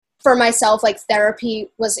for myself, like therapy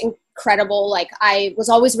was incredible. Like I was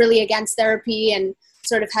always really against therapy and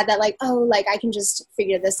sort of had that like, oh, like I can just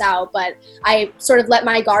figure this out. But I sort of let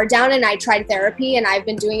my guard down and I tried therapy, and I've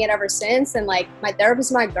been doing it ever since. And like my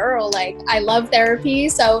therapist is my girl. Like I love therapy.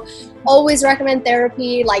 So always recommend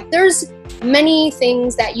therapy. Like there's many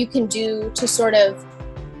things that you can do to sort of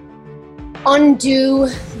undo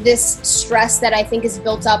this stress that I think is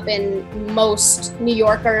built up in most New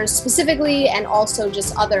Yorkers specifically, and also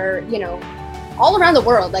just other, all around the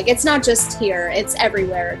world. Like it's not just here, it's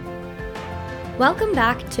everywhere. Welcome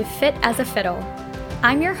back to Fit as a Fiddle.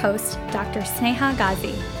 I'm your host, Dr. Sneha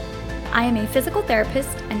Ghazi. I am a physical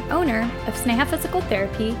therapist and owner of Sneha Physical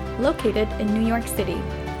Therapy located in New York City.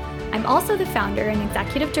 I'm also the founder and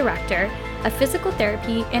executive director of Physical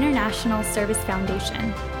Therapy International Service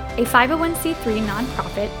Foundation, a 501c3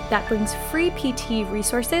 nonprofit that brings free PT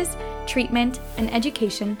resources, treatment, and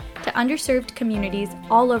education to underserved communities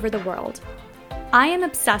all over the world. I am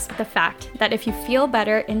obsessed with the fact that if you feel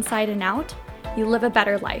better inside and out, you live a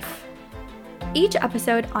better life. Each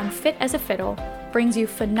episode on Fit as a Fiddle brings you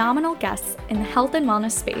phenomenal guests in the health and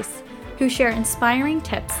wellness space who share inspiring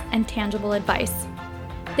tips and tangible advice.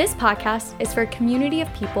 This podcast is for a community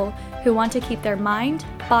of people who want to keep their mind,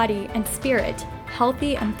 body, and spirit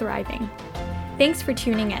healthy and thriving. Thanks for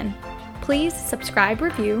tuning in. Please subscribe,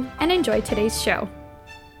 review, and enjoy today's show.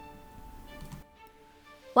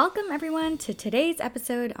 Welcome everyone to today's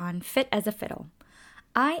episode on Fit as a Fiddle.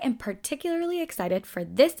 I am particularly excited for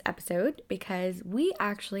this episode because we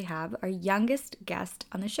actually have our youngest guest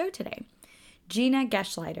on the show today, Gina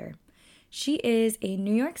Geschleider. She is a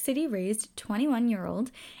New York City raised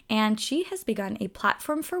 21-year-old, and she has begun a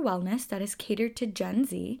platform for wellness that is catered to Gen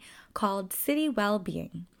Z called City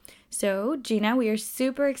Wellbeing. So, Gina, we are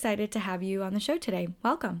super excited to have you on the show today.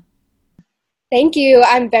 Welcome. Thank you.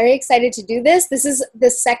 I'm very excited to do this. This is the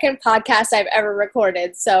second podcast I've ever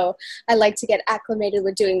recorded, so I like to get acclimated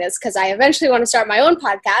with doing this because I eventually want to start my own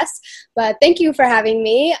podcast. But thank you for having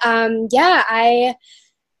me.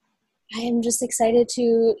 I am just excited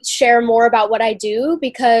to share more about what I do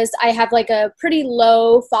because I have like a pretty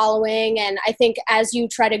low following, and I think as you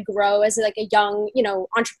try to grow as like a young,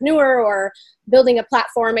 entrepreneur or building a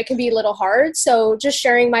platform, it can be a little hard. So just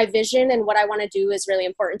sharing my vision and what I want to do is really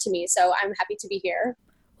important to me. So I'm happy to be here.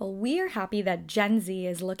 Well, we are happy that Gen Z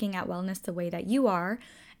is looking at wellness the way that you are,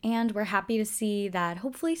 and we're happy to see that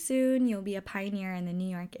hopefully soon you'll be a pioneer in the New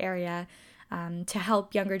York area to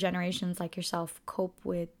help younger generations like yourself cope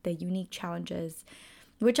with the unique challenges,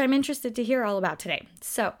 which I'm interested to hear all about today.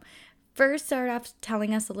 So first, start off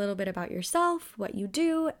telling us a little bit about yourself, what you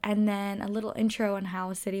do, and then a little intro on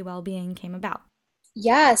how City Wellbeing came about.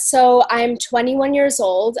 Yeah, so I'm 21 years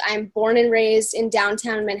old. I'm born and raised in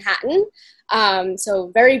downtown Manhattan,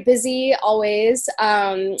 so very busy always.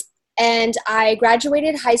 And I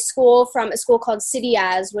graduated high school from a school called City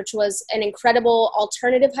As, which was an incredible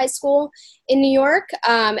alternative high school in New York.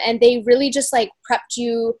 And they really just like prepped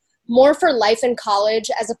you more for life in college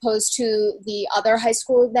as opposed to the other high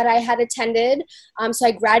school that I had attended. So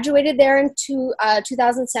I graduated there in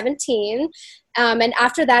 2017. And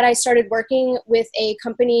after that, I started working with a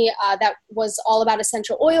company that was all about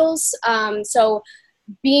essential oils. So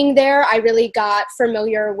being there, I really got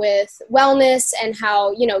familiar with wellness and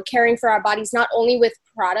how, caring for our bodies, not only with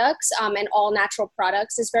products and all natural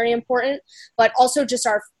products is very important, but also just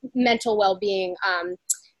our mental well-being.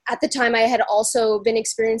 At the time, I had also been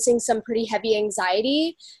experiencing some pretty heavy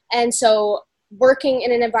anxiety. And so working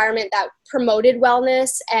in an environment that promoted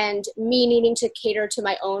wellness and me needing to cater to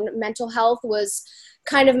my own mental health was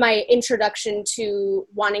kind of my introduction to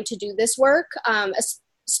wanting to do this work,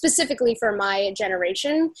 specifically for my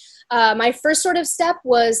generation. My first sort of step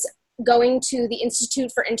was going to the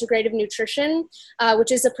Institute for Integrative Nutrition,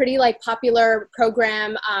 which is a pretty popular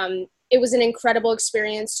program. It was an incredible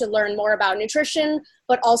experience to learn more about nutrition,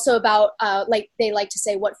 but also about, they like to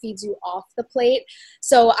say, what feeds you off the plate.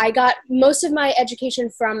 So I got most of my education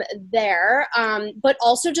from there, but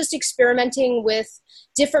also just experimenting with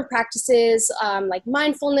different practices like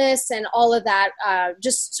mindfulness and all of that,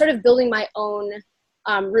 just sort of building my own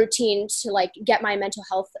routine to get my mental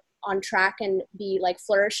health on track and be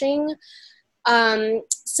flourishing.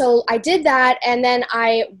 So I did that, and then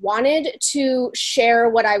I wanted to share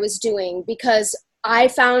what I was doing because I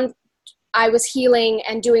found I was healing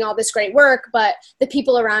and doing all this great work, but the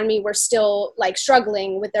people around me were still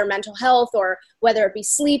struggling with their mental health, or whether it be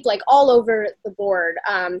sleep, all over the board.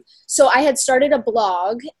 So I had started a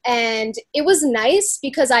blog, and it was nice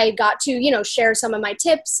because I got to, share some of my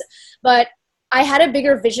tips, but I had a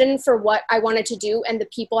bigger vision for what I wanted to do and the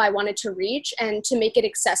people I wanted to reach and to make it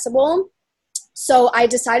accessible. So I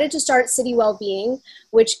decided to start City Wellbeing,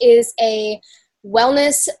 which is a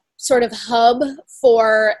wellness sort of hub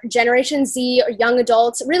for Generation Z or young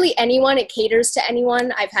adults, really anyone. It caters to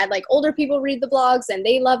anyone. I've had like older people read the blogs and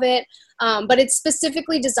they love it, but it's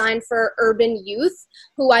specifically designed for urban youth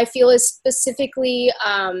who I feel is specifically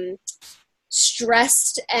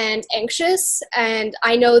stressed and anxious. And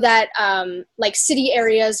I know that like city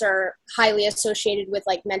areas are highly associated with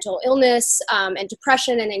like mental illness and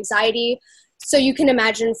depression and anxiety. So you can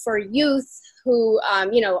imagine for youth who,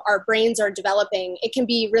 our brains are developing, it can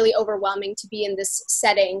be really overwhelming to be in this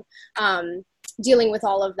setting, dealing with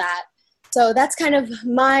all of that. So that's kind of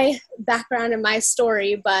my background and my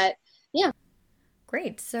story, but yeah.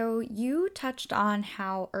 Great. So you touched on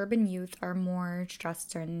how urban youth are more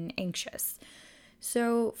stressed and anxious.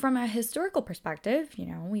 So from a historical perspective,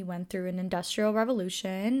 we went through an industrial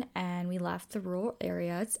revolution and we left the rural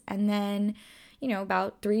areas. And then,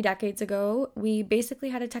 about 3 decades ago, we basically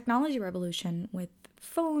had a technology revolution with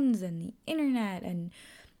phones and the internet and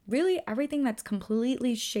really everything that's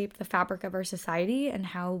completely shaped the fabric of our society and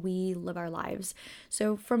how we live our lives.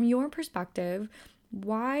 So from your perspective,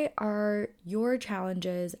 why are your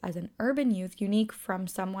challenges as an urban youth unique from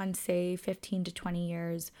someone, say, 15 to 20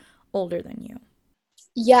 years older than you?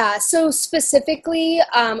 Yeah, so specifically,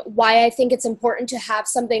 why I think it's important to have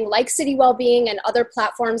something like City Wellbeing and other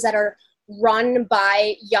platforms that are run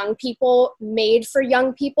by young people, made for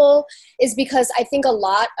young people, is because I think a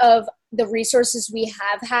lot of the resources we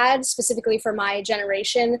have had, specifically for my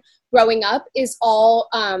generation growing up, is all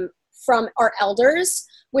from our elders,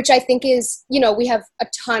 which I think is, we have a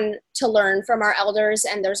ton to learn from our elders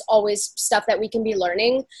and there's always stuff that we can be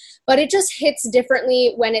learning, but it just hits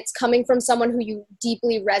differently when it's coming from someone who you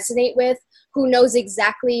deeply resonate with, who knows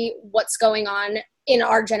exactly what's going on in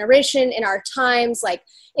our generation, in our times, like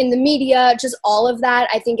in the media, just all of that.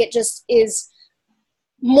 I think it just is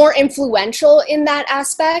more influential in that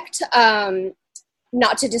aspect.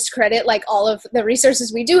 Not to discredit like all of the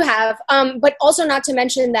resources we do have, but also not to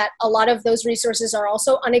mention that a lot of those resources are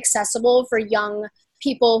also inaccessible for young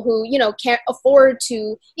people who, can't afford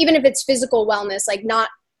to, even if it's physical wellness, like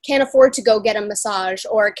can't afford to go get a massage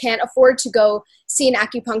or can't afford to go see an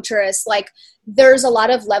acupuncturist. Like there's a lot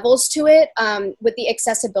of levels to it with the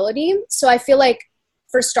accessibility. So I feel like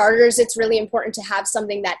for starters, it's really important to have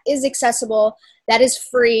something that is accessible, that is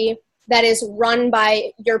free, that is run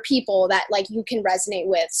by your people that like you can resonate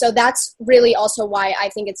with. So that's really also why I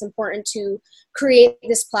think it's important to create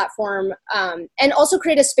this platform and also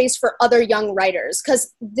create a space for other young writers,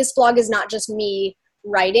 because this blog is not just me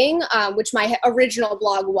writing, which my original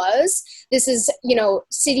blog was. This is,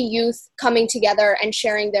 city youth coming together and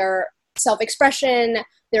sharing their self-expression,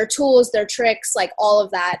 their tools, their tricks, like all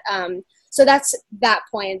of that. So that's that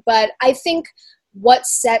point. But I think what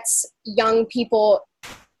sets young people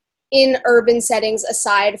in urban settings,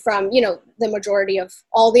 aside from, the majority of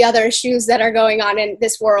all the other issues that are going on in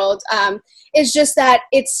this world, is just that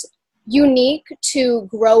it's unique to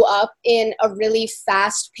grow up in a really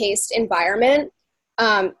fast-paced environment.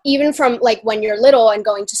 Even from like when you're little and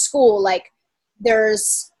going to school, like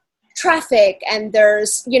there's traffic and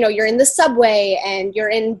there's, you're in the subway and you're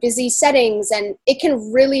in busy settings and it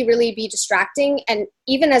can really, really be distracting. And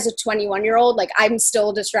even as a 21-year-old, like I'm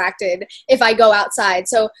still distracted if I go outside.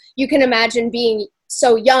 So you can imagine being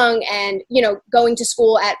so young and, going to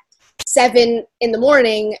school at 7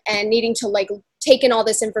 a.m. and needing to like take in all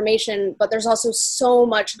this information, but there's also so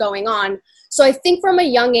much going on. So I think from a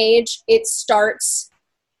young age, it starts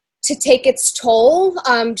to take its toll,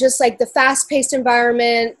 just like the fast-paced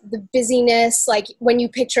environment, the busyness, like when you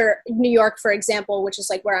picture New York, for example, which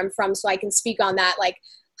is like where I'm from, so I can speak on that, like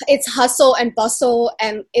it's hustle and bustle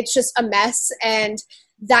and it's just a mess, and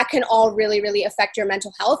that can all really, really affect your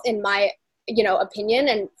mental health in my, opinion,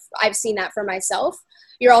 and I've seen that for myself.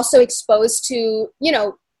 You're also exposed to,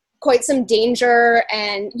 quite some danger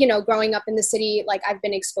and, growing up in the city, like I've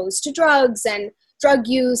been exposed to drugs and drug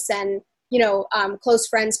use and close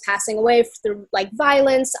friends passing away through like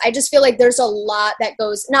violence. I just feel like there's a lot that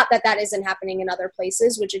goes, not that that isn't happening in other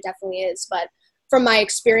places, which it definitely is, but from my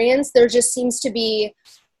experience, there just seems to be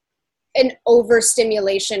an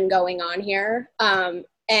overstimulation going on here.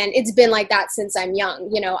 And it's been like that since I'm young.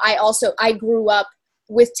 I grew up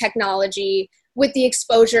with technology, with the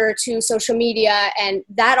exposure to social media, and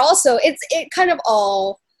that also, it kind of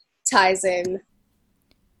all ties in.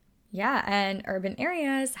 Yeah, and urban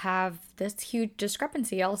areas have this huge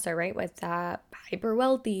discrepancy also, right? With hyper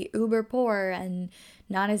wealthy, uber poor, and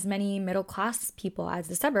not as many middle class people as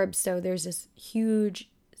the suburbs. So there's this huge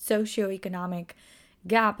socioeconomic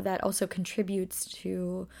gap that also contributes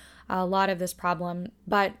to a lot of this problem.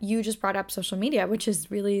 But you just brought up social media, which is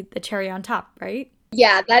really the cherry on top, right?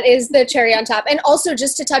 Yeah, that is the cherry on top. And also,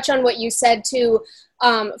 just to touch on what you said too,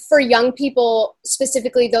 for young people,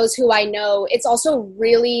 specifically those who I know, it's also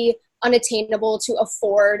really unattainable to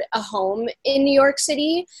afford a home in New York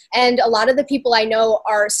City. And a lot of the people I know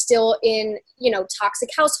are still in, toxic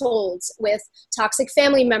households with toxic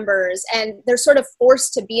family members, and they're sort of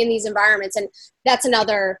forced to be in these environments. And that's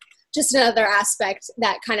another aspect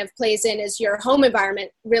that kind of plays in, is your home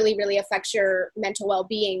environment really, really affects your mental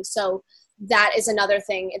well-being. So that is another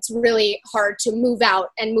thing. It's really hard to move out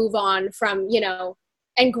and move on from,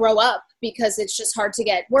 and grow up, because it's just hard to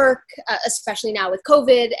get work, especially now with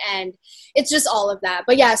COVID, and it's just all of that.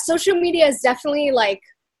 But yeah, social media is definitely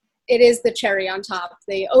it is the cherry on top,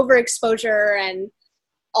 the overexposure and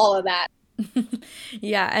all of that.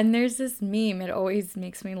 Yeah, and there's this meme, it always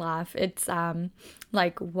makes me laugh. It's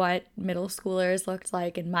like what middle schoolers looked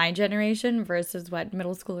like in my generation versus what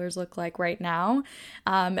middle schoolers look like right now.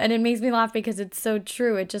 And it makes me laugh because it's so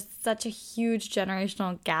true. It's just such a huge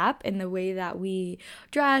generational gap in the way that we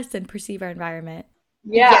dress and perceive our environment.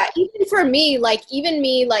 Yeah, even for me,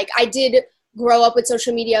 I did grow up with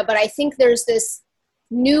social media, but I think there's this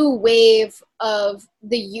new wave of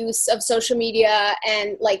the use of social media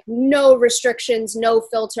and no restrictions, no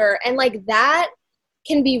filter. And that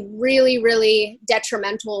can be really, really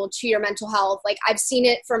detrimental to your mental health. I've seen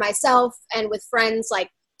it for myself and with friends.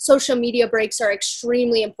 Social media breaks are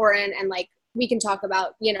extremely important. And we can talk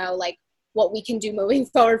about, what we can do moving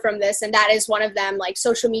forward from this. And that is one of them,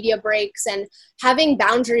 social media breaks and having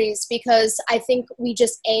boundaries, because I think we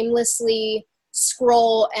just aimlessly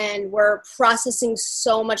scroll and we're processing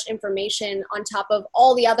so much information on top of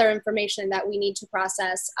all the other information that we need to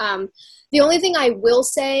process. The only thing I will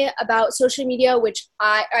say about social media, which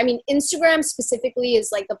I mean, Instagram specifically is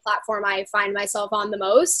the platform I find myself on the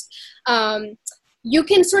most. You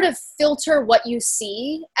can sort of filter what you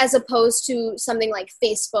see, as opposed to something like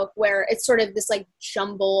Facebook, where it's sort of this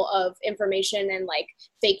jumble of information and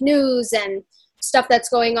fake news and stuff that's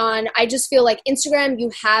going on. I just feel like Instagram,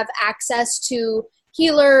 you have access to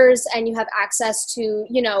healers and you have access to,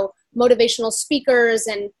 motivational speakers,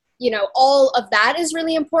 and, all of that is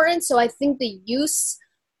really important. So I think the use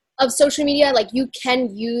of social media, you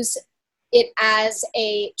can use it as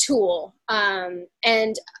a tool.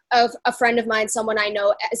 And a friend of mine, someone I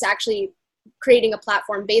know, is actually creating a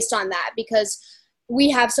platform based on that, because we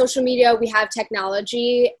have social media, we have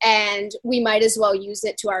technology, and we might as well use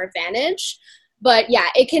it to our advantage. But yeah,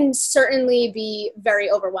 it can certainly be very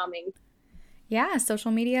overwhelming. Yeah, social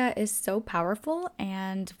media is so powerful,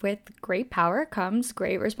 and with great power comes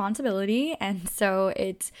great responsibility. And so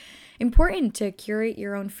it's important to curate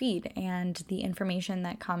your own feed and the information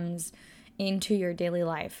that comes into your daily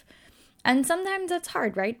life. And sometimes that's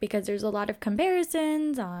hard, right? Because there's a lot of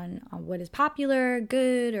comparisons on what is popular,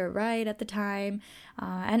 good, or right at the time.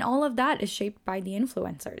 And all of that is shaped by the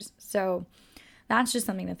influencers. So that's just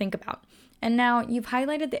something to think about. And now you've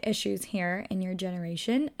highlighted the issues here in your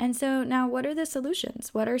generation. And so now, what are the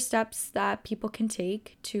solutions? What are steps that people can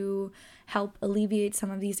take to help alleviate some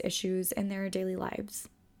of these issues in their daily lives?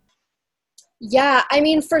 Yeah, I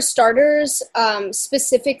mean, for starters,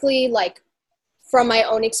 specifically, from my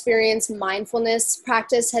own experience, mindfulness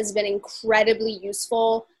practice has been incredibly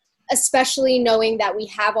useful, especially knowing that we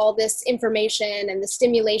have all this information and the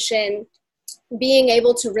stimulation, being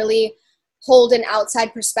able to really hold an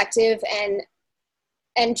outside perspective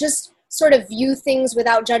and just sort of view things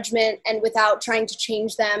without judgment and without trying to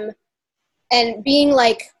change them, and being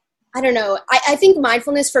I don't know, I think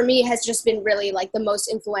mindfulness for me has just been really the most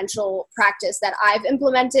influential practice that I've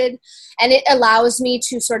implemented, and it allows me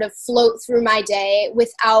to sort of float through my day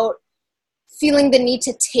without feeling the need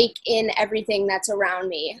to take in everything that's around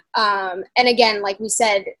me. And again, like we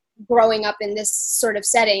said, growing up in this sort of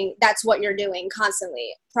setting, that's what you're doing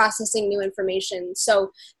constantly, processing new information.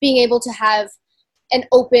 So being able to have an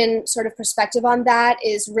open sort of perspective on that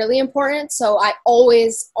is really important. So I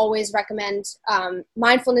always recommend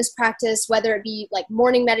mindfulness practice, whether it be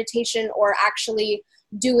morning meditation or actually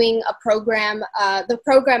doing a program. The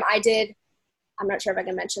program I did, I'm not sure if I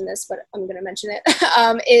can mention this, but I'm going to mention it,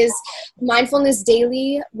 is Mindfulness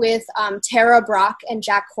Daily with Tara Brach and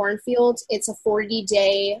Jack Kornfield. It's a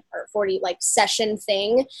 40-day or 40 session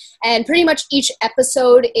thing. And pretty much each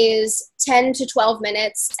episode is 10 to 12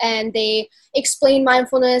 minutes. And they explain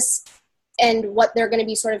mindfulness and what they're going to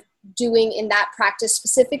be sort of doing in that practice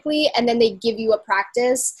specifically. And then they give you a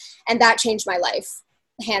practice. And that changed my life,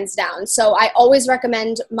 hands down. So I always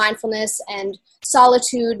recommend mindfulness and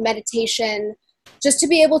solitude, meditation, just to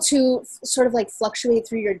be able to sort of like fluctuate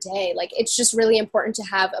through your day. Like, it's just really important to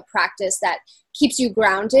have a practice that keeps you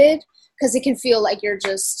grounded, because it can feel like you're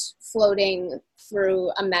just floating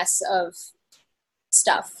through a mess of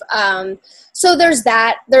stuff. So there's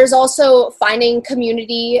that. There's also finding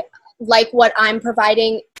community like what I'm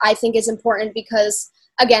providing, I think is important, because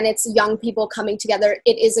again, it's young people coming together.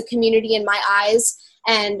 It is a community in my eyes.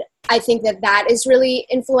 And I think that that is really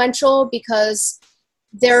influential, because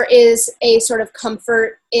there is a sort of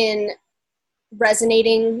comfort in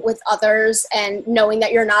resonating with others and knowing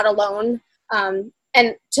that you're not alone.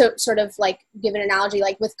 And to sort of like give an analogy,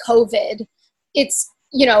 like with COVID, it's,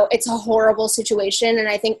 you know, it's a horrible situation. And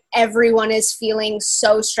I think everyone is feeling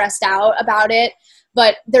so stressed out about it,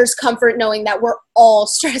 but there's comfort knowing that we're all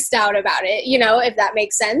stressed out about it, you know, if that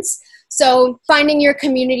makes sense. So finding your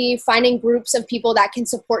community, finding groups of people that can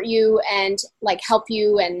support you and like help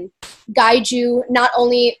you and guide you, not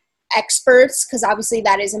only experts, because obviously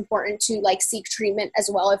that is important to like seek treatment as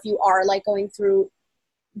well if you are like going through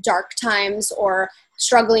dark times or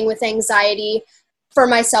struggling with anxiety. For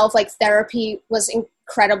myself, like therapy was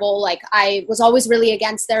incredible. Like I was always really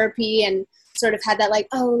against therapy and sort of had that like,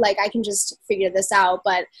 oh, like I can just figure this out.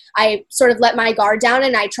 But I sort of let my guard down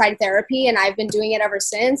and I tried therapy, and I've been doing it ever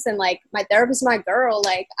since. And like my therapist is my girl.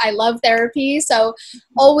 Like I love therapy. So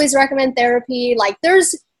always recommend therapy. Like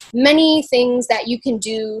there's many things that you can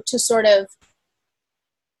do to sort of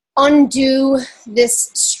undo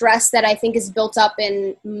this stress that I think is built up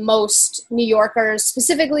in most New Yorkers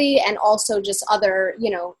specifically, and also just other,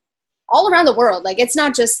 you know, all around the world. Like it's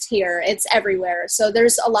not just here, it's everywhere. So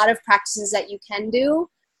there's a lot of practices that you can do.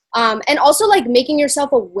 And also like making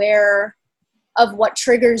yourself aware of what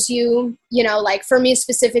triggers you, you know, like for me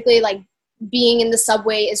specifically, like being in the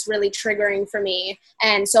subway is really triggering for me.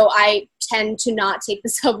 And so I tend to not take the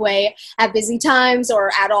subway at busy times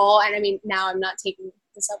or at all. And I mean, now I'm not taking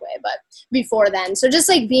the subway, but before then. So just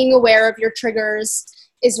like being aware of your triggers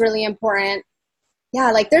is really important.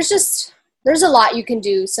 Yeah, like there's a lot you can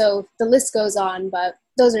do. So the list goes on, but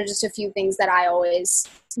those are just a few things that always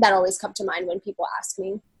come to mind when people ask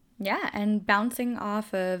me. Yeah, and bouncing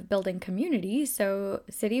off of building community, so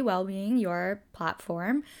City Wellbeing, your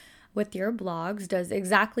platform with your blogs, does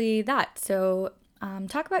exactly that. So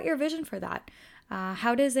talk about your vision for that.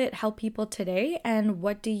 How does it help people today, and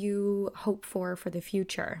what do you hope for the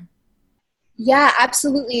future? Yeah,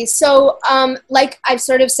 absolutely. So like I've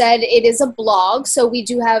sort of said, it is a blog. So we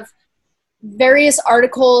do have various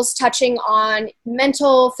articles touching on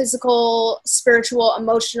mental, physical, spiritual,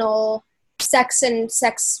 emotional, sex,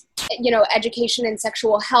 you know, education and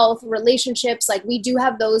sexual health, relationships. Like we do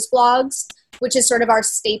have those blogs, which is sort of our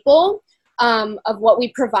staple of what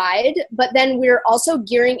we provide. But then we're also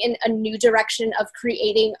gearing in a new direction of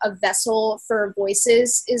creating a vessel for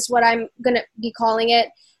voices, is what I'm going to be calling it.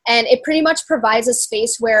 And it pretty much provides a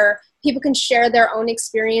space where people can share their own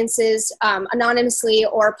experiences anonymously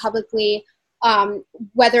or publicly,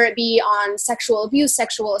 whether it be on sexual abuse,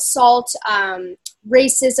 sexual assault,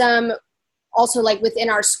 racism. Also, like within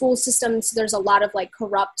our school systems, there's a lot of like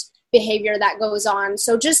corrupt behavior that goes on.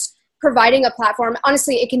 So just providing a platform,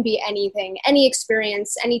 honestly, it can be anything, any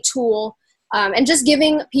experience, any tool, and just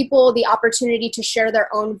giving people the opportunity to share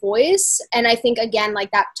their own voice. And I think, again, like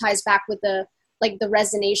that ties back with the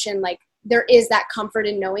resonation, like there is that comfort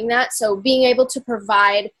in knowing that. So being able to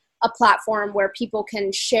provide a platform where people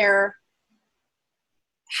can share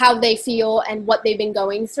how they feel and what they've been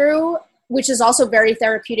going through, which is also very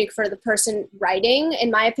therapeutic for the person writing, in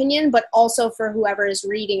my opinion, but also for whoever is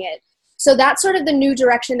reading it. So that's sort of the new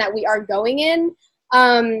direction that we are going in,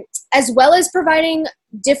 as well as providing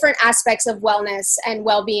different aspects of wellness and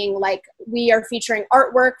well-being. Like we are featuring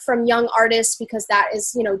artwork from young artists, because that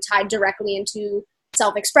is, you know, tied directly into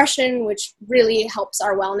self-expression, which really helps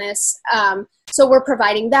our wellness. So we're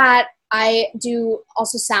providing that. I do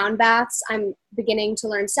also sound baths. I'm beginning to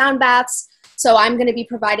learn sound baths. So I'm going to be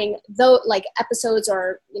providing like episodes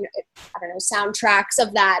or, you know, I don't know, soundtracks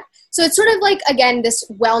of that. So it's sort of like, again, this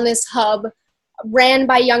wellness hub ran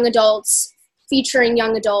by young adults, featuring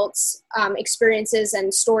young adults, experiences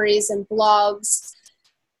and stories and blogs.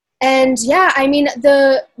 And yeah, I mean,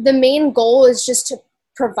 the main goal is just to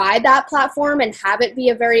provide that platform and have it be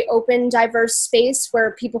a very open, diverse space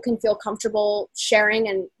where people can feel comfortable sharing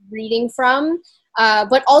and reading from,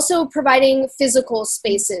 but also providing physical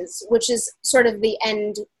spaces, which is sort of the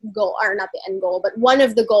end goal, or not the end goal, but one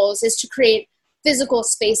of the goals is to create physical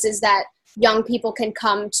spaces that young people can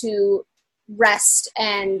come to rest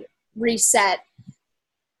and reset,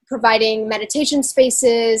 providing meditation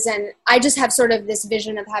spaces. And I just have sort of this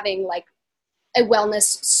vision of having like a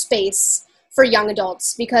wellness space for young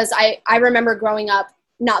adults, because I remember growing up,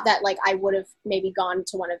 not that like I would have maybe gone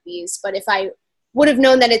to one of these, but if I would have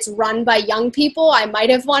known that it's run by young people, I might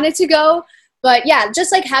have wanted to go. But yeah,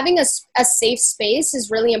 just like having a safe space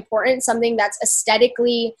is really important, something that's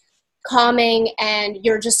aesthetically calming and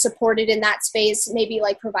you're just supported in that space, maybe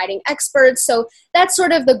like providing experts. So that's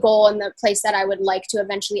sort of the goal and the place that I would like to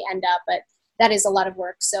eventually end up, but that is a lot of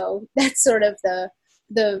work. So that's sort of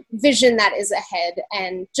the vision that is ahead,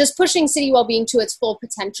 and just pushing City Wellbeing to its full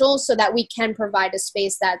potential so that we can provide a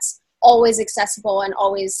space that's always accessible and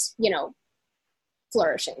always,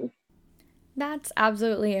 flourishing. That's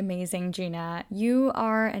absolutely amazing, Gina. You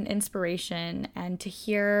are an inspiration, and to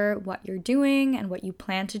hear what you're doing and what you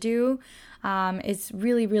plan to do is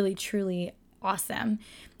really, really, truly awesome.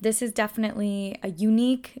 This is definitely a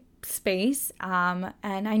unique space, and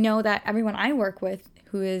I know that everyone I work with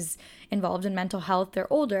who is involved in mental health,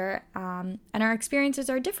 they're older, and our experiences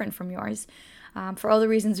are different from yours. For all the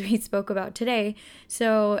reasons we spoke about today.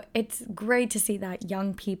 So it's great to see that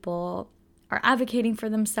young people are advocating for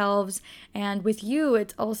themselves. And with you,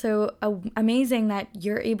 it's also amazing that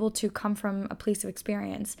you're able to come from a place of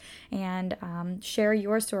experience and share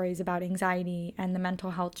your stories about anxiety and the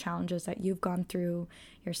mental health challenges that you've gone through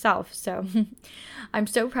yourself. So I'm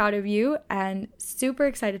so proud of you and super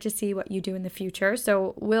excited to see what you do in the future.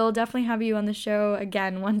 So we'll definitely have you on the show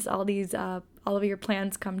again once all of your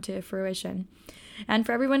plans come to fruition. And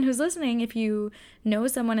for everyone who's listening, if you know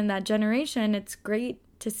someone in that generation, it's great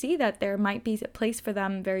to see that there might be a place for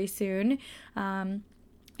them very soon. And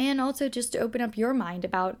also just to open up your mind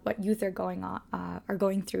about what youth are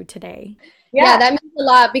going through today. Yeah, that means a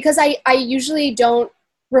lot, because I usually don't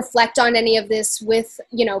reflect on any of this with,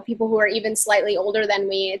 people who are even slightly older than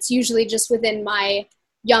me. It's usually just within my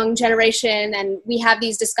young generation, and we have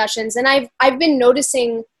these discussions. And I've been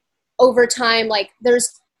noticing over time, like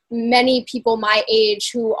there's many people my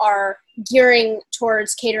age who are gearing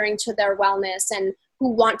towards catering to their wellness and who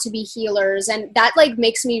want to be healers. And that like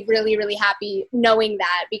makes me really, really happy knowing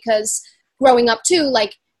that, because growing up too,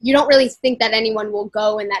 like you don't really think that anyone will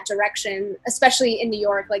go in that direction, especially in New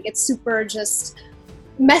York. Like it's super just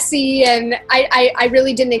messy, and I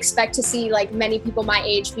really didn't expect to see like many people my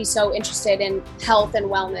age be so interested in health and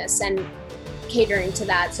wellness and catering to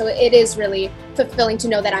that. So it is really fulfilling to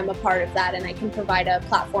know that I'm a part of that, and I can provide a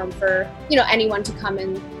platform for, anyone to come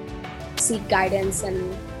and seek guidance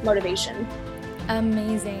and motivation.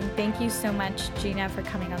 Amazing. Thank you so much, Gina, for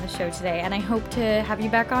coming on the show today. And I hope to have you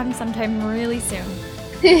back on sometime really soon.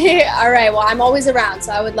 All right. Well, I'm always around,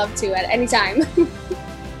 so I would love to at any time.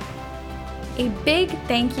 A big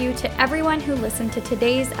thank you to everyone who listened to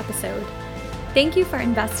today's episode. Thank you for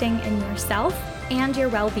investing in yourself and your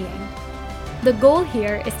well-being. The goal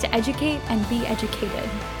here is to educate and be educated.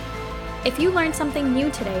 If you learned something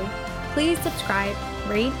new today, please subscribe,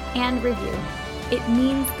 rate, and review. It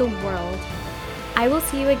means the world. I will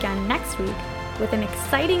see you again next week with an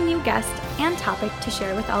exciting new guest and topic to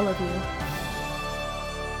share with all of you.